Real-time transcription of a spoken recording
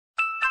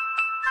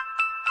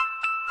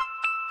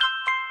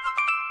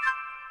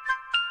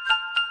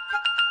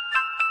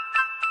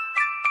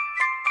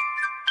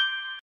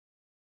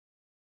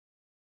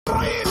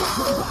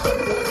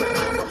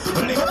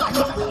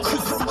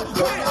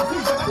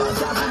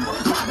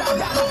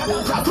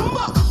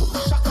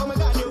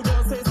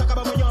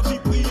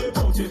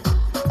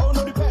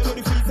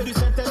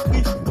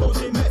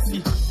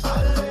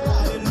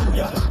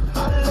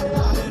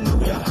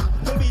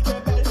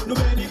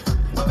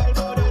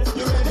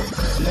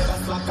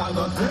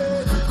cagoté,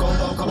 tout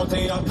combat, comment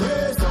t'es en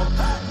pression.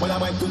 Moi la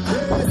main toute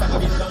prête, ça va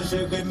vite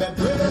dangerer mes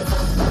pressions.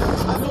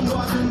 Azumba,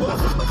 azumba,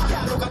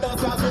 y'a l'eau qu'à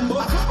danser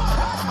azumba.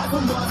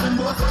 Azumba,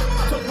 azumba,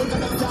 tout le monde qu'à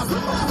danser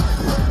azumba.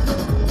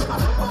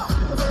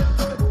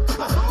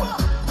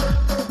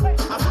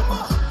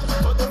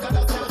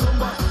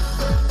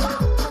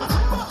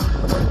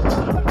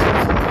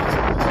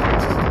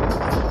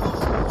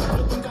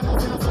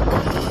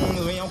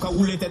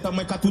 Rouler tête à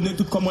moi, qu'à tourner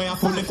tout comme moi, à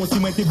foller, quand si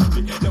moi t'es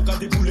boulé. Le gars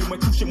déboulé, moi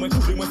touché, moi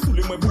coulé, moi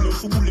saoulé, moi boulé,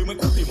 chou boulé, moi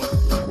coûté, moi.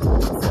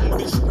 Faut me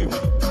déchouper, moi.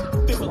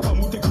 T'es pas toi,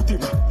 moi t'écouter,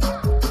 moi.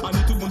 On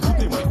est tout le monde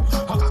coûté, moi.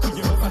 Encore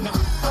crier, moi, fana.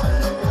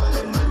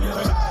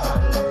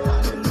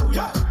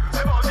 Alléluia.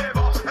 C'est bon, c'est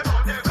bon, c'est bon,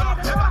 c'est bon,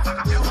 c'est bon, ça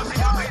capte, on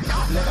s'y arrête.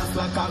 Les gars,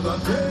 la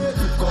cagoté,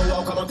 tout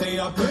combat, comment t'es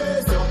en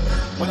pression.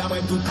 Moi la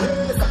main toute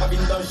prête, ça va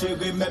vite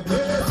dangerer mes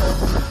pressions.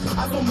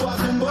 Azumba,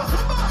 azumba,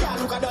 y'a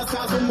l'eau qu'à danser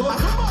azumba.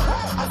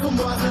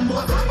 Azumba,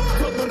 azumba,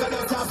 tout le monde qu'à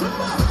danser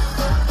azumba.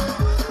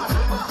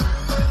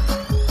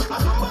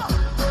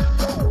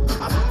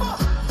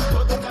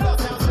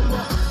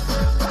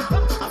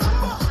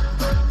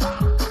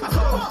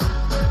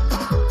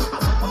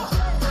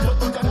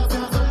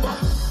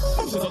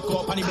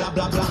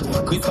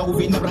 Christophe ou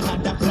vine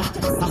bracadabra,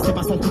 ça c'est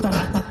pas son putain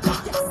ratata,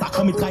 ça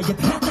comme il traite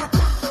ratata,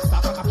 ça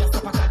pas capia, ça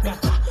pas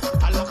cagata,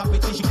 alors qu'à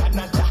péter j'ai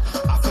Canada,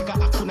 Africa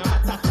Akuna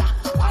Matata,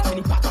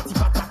 Ateni patati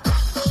patata,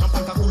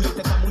 champagne qu'a coulé,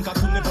 tête à moun qu'a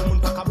tourné, bon moun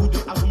pas qu'a boudé,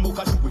 azumbo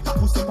qu'a joué, qu'a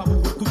poussé pas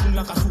bourré, tout moun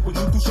la qu'a soupe,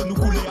 nous toucher, nous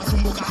couler,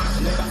 azumbo qu'a.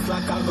 Les gars la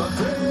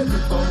cagoté,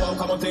 tout combat,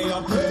 comment t'es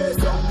en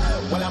pression.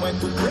 Moi la main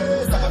toute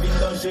prête, ça va vite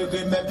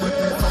dangerer mes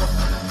pressions.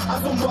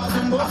 Azumba,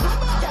 azumba,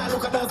 y'a l'eau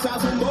qu'à danser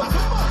azumba.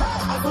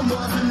 Azumba,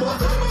 azumba,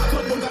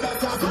 tout le monde qu'a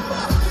danser azumba.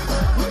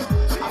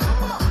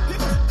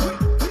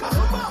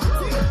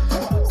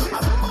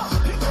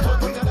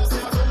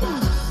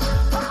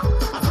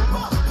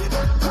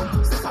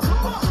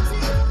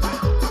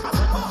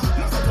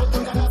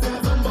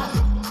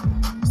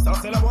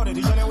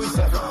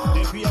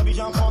 Depuis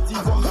Abidjan, Côte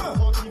d'Ivoire.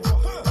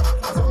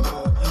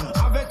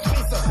 Avec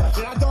Chris,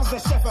 la danse des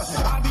chefs.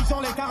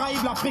 Abidjan, les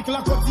Caraïbes, l'Afrique,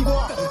 la Côte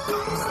d'Ivoire.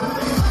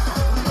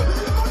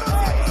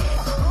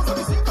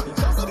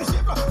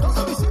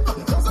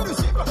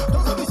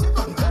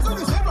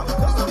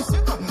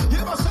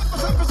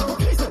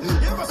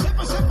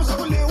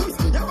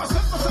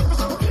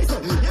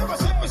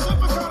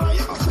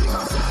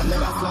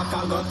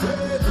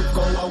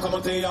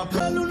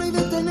 La luna y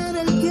detener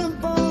el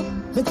tiempo,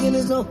 me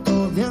tienes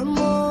loco de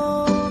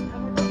amor.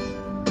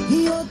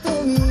 Y yo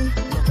te vi,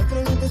 no te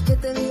preguntes que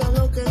te diga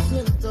lo que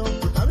siento.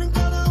 Hablo en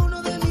cada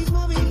uno de mis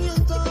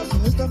movimientos,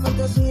 sin esta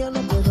fantasía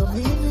no puedo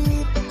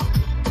vivir.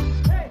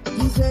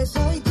 Dices,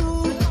 ay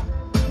tú,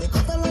 me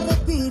corta la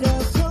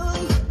respiración,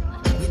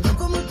 viendo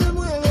cómo te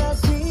mueves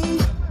así,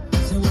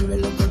 se vuelve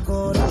loco el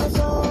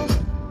corazón.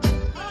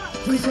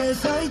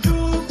 Dices, ay tú.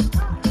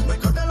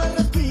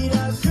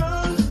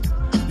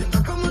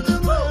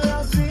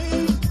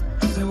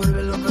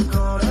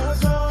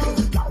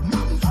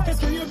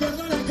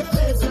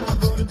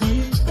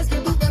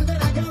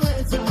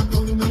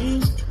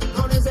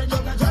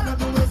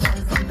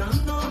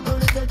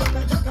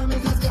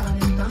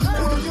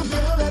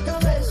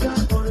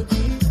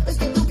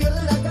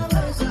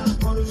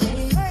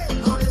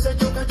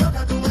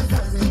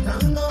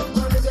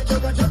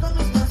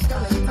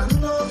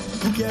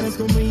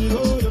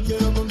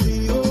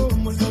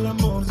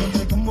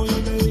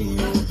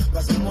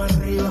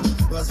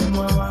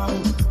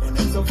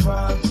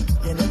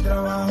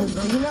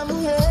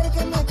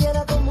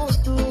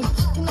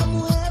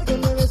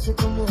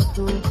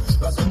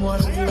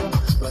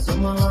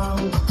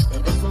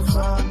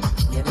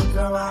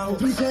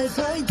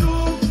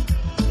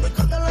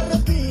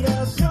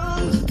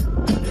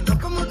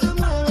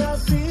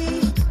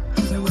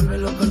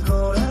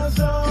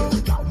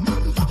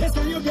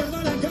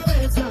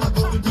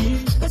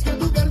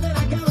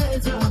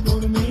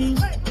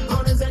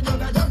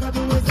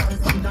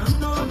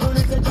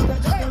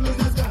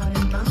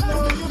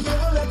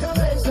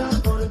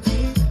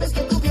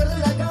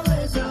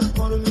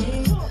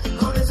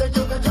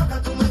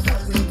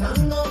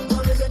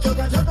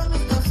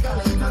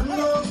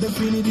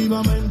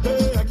 Definitivamente,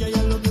 aquí hay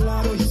algo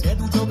claro. Y es que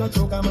tú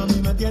choca,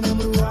 mami, me tiene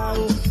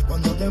embrujado.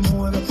 Cuando te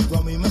mueves, tú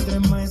a mí me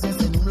estremeces.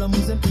 Se nubla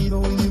mi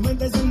sentido y mi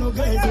mente se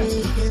enloquece.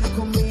 Si quieres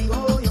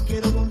conmigo, yo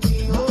quiero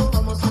contigo.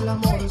 Vamos al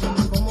amor,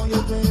 llama como yo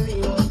te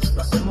digo.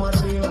 Lo hacemos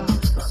arriba,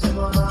 lo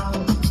hacemos abajo.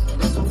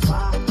 En el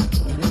sofá,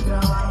 en el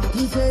trabajo.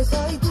 Dices,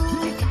 ay tú,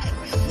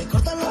 me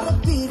corta la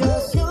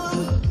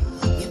respiración.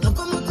 Viendo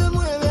cómo te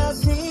mueves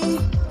así,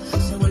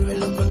 se vuelve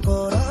loco el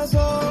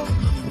corazón.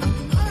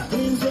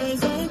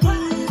 Princesa,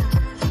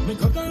 me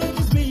corta la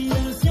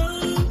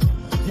respiración,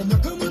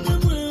 viendo cómo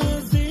te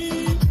mueves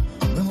así,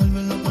 me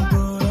vuelve loco el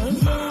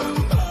corazón.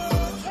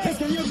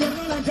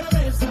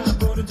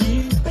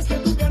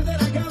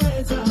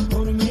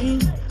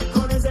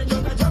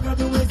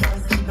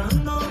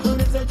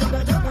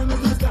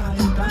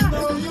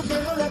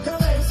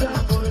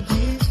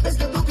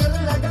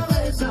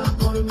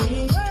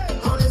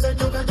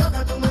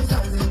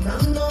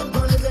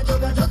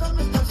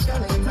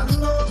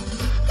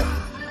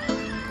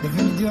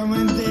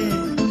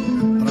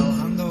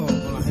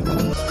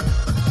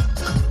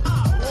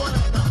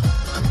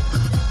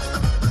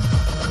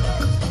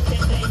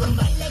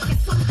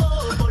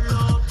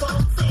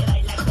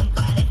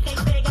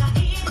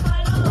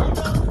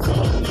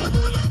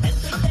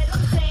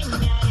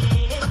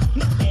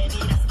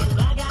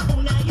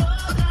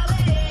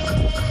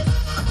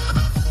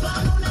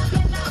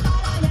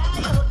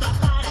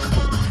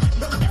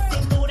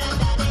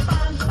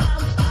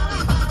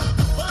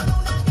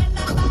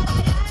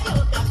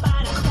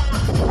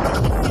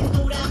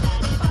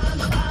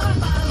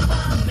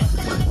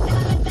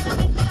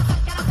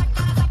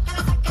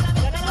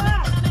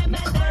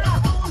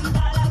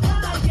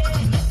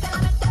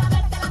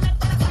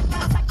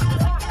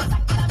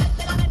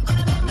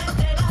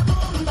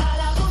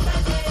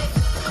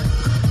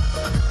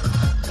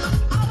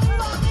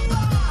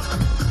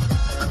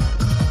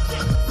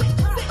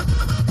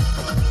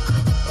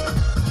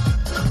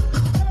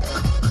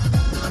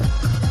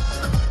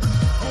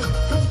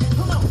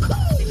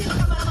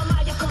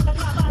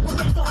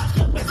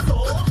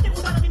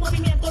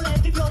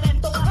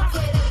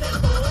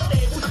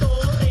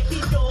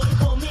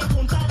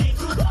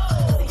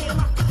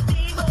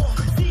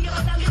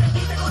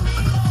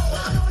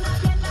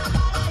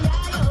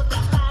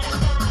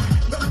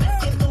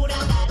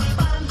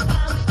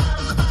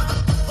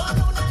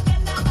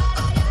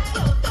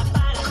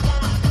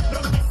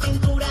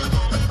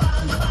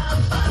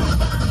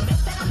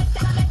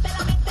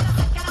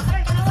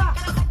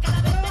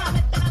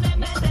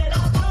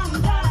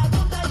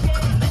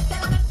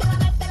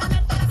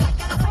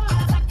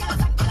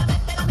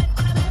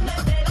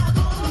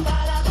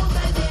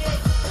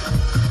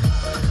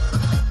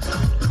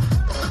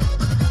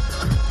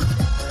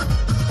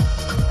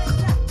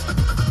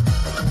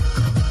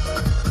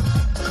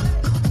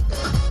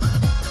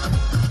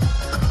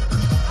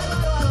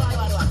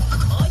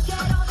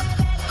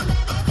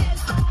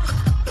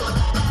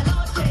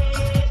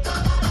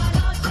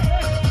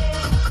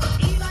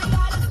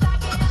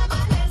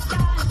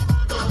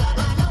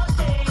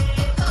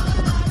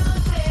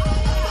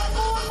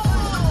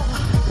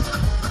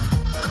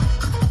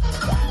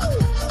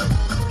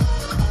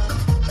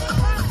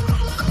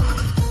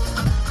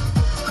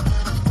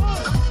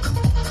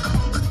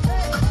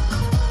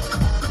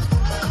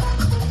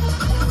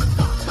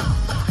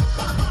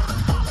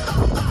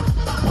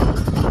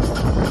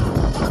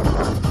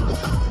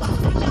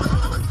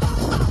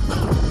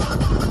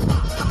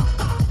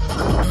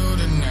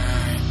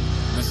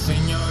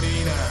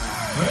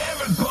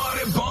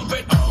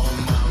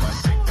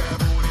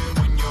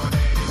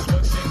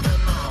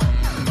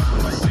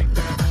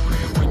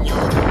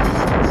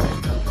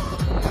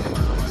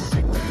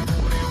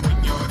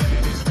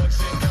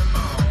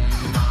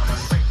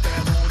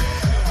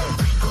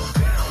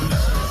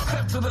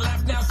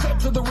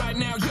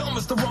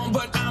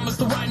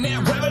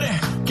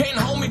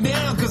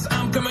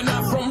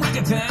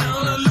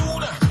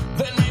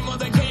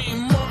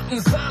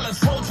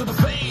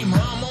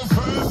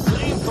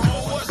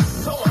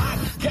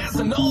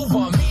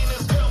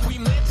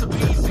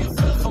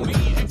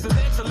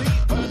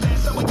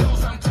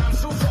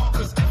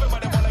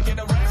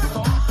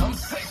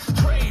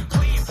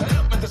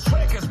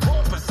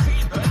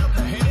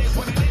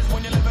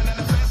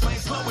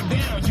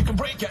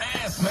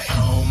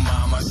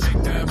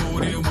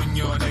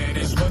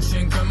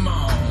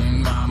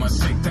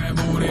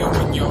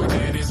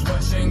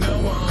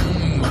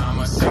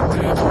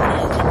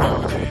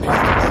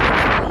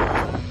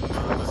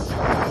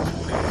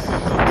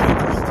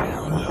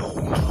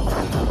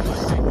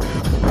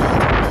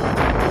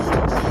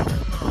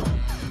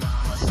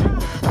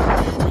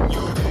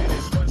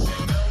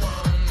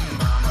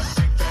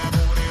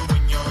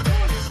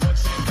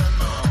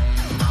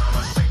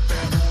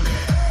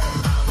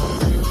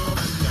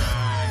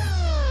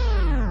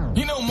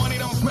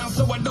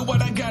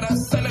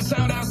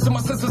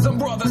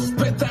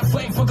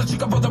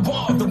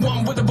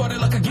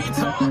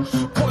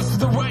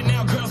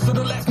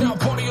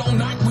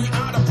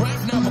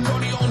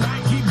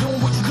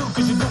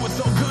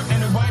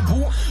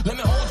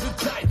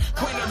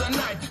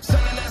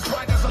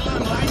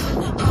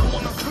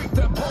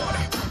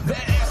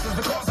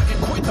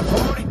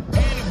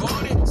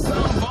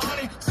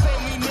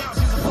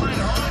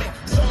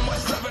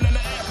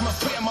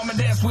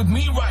 dance with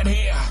me right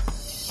here.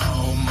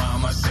 Oh,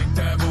 mama, shake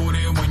that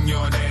booty when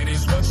your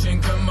daddy's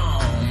watching. Come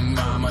on,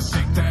 mama,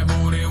 shake that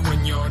booty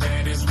when your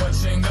daddy's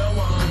watching. Go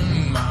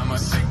on, mama,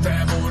 shake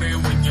that booty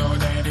when your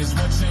daddy's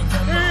watching.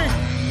 Come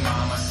on,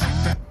 mama,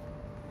 shake that.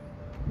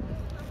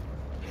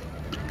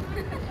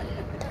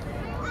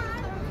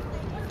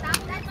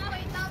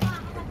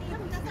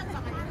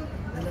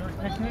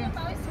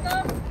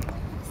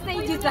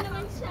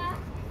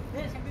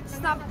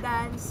 Stop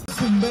dance.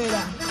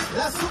 Zumbera,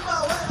 la zumba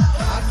buena.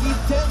 Aquí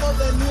tengo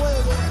de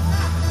nuevo.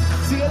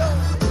 Síguelo.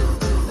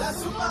 La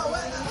zumba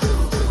buena.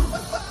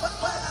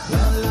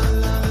 La la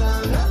la la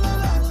la la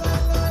la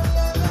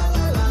la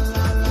la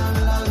la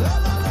la la la.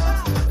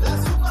 La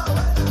zumba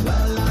buena. La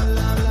la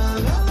la la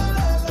la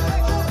la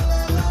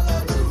la.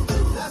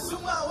 La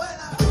zumba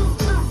buena.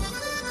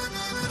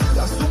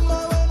 La zumba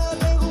buena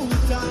te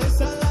gusta,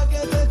 esa es la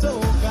que te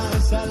toca,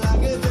 esa es la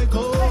que te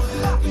coge,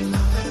 la que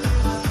no te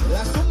deja.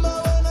 La zumba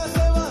buena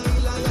se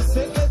baila, ya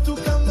sé que tú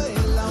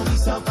candela, mi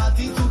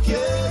zapati tú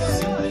quieres,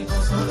 siempre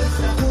gozo de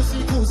esa.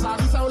 Kusa,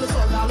 visa ole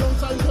sola, long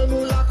time que no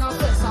la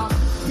cabeza.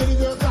 Getting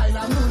your kind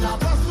of nula,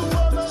 pass the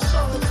world of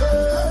short.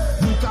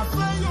 You can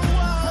play your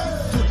wine,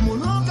 tout mon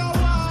long a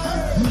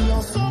wine. Me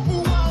on so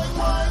pour wine,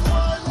 wine,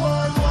 wine,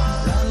 wine,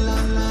 wine. La la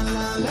la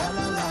la la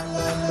la la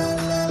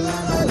la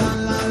la la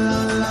la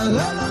la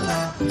la la la.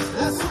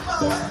 La zumba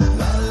buena.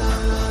 La la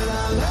la la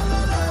la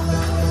la la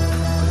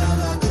la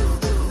la.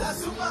 La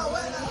zumba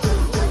buena.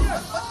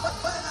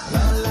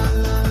 La la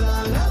la la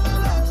la la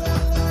la la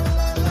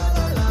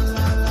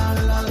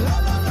la la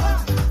la la.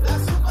 La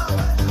zumba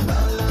buena. La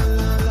la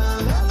la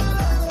la la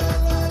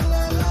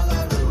la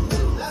la.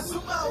 La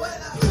zumba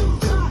buena.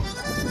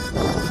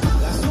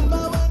 La zumba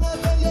buena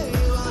te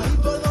lleva y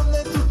por donde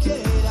tú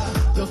quieras.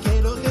 Yo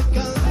quiero que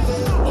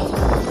cantes.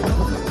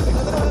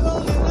 Déjate nuevo,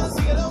 nena,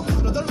 síguelo.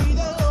 No te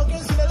olvides lo que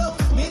síguelo.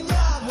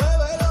 Niña,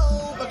 muévelo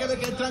pa' que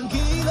veas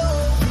tranquilo.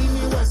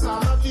 Mini wesa,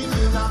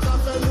 matinina,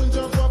 café, un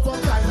choco,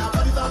 cocaína.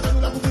 Parita, tengo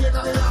la pupila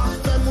carrera,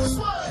 tengo un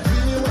sueño.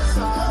 Mini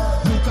wesa,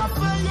 you can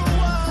play your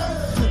wine,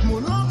 tout mon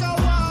long a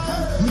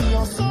wine. Me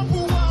on so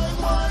pour wine,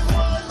 wine,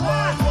 wine,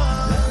 wine,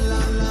 wine.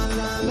 La la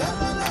la la la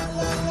la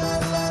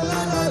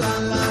la la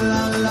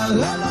la la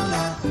la la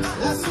la.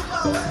 La zumba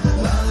buena.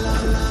 La la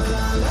la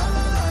la la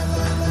la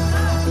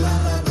la la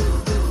la.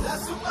 La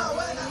zumba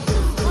buena.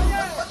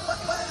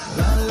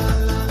 La la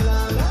la la la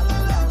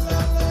la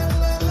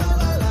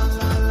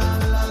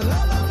la la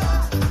la la.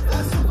 La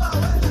zumba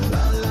buena.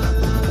 La la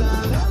la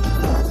la la la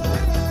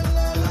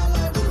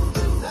la.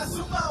 La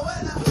zumba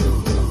buena.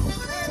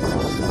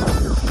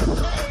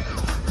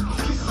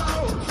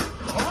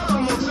 On va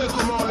montrer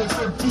comment on les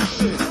fait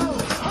bouger.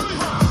 On y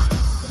va.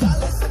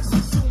 Dale sexy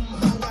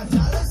zumba,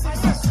 dale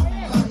sexy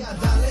zumba,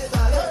 dale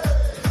dale,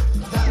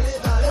 dale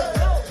dale,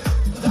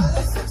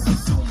 dale sexy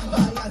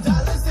zumba,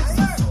 dale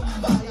sexy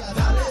zumba,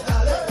 dale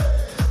dale,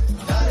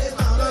 dale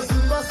mami. La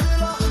zumba c'est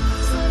là,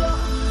 c'est là,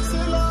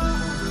 c'est là.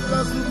 La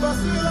zumba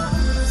c'est là,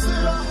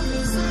 c'est là,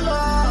 c'est là.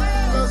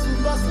 La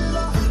zumba c'est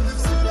là,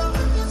 c'est là,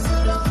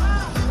 c'est là.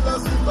 La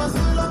zumba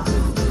c'est là,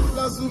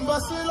 la zumba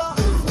c'est là.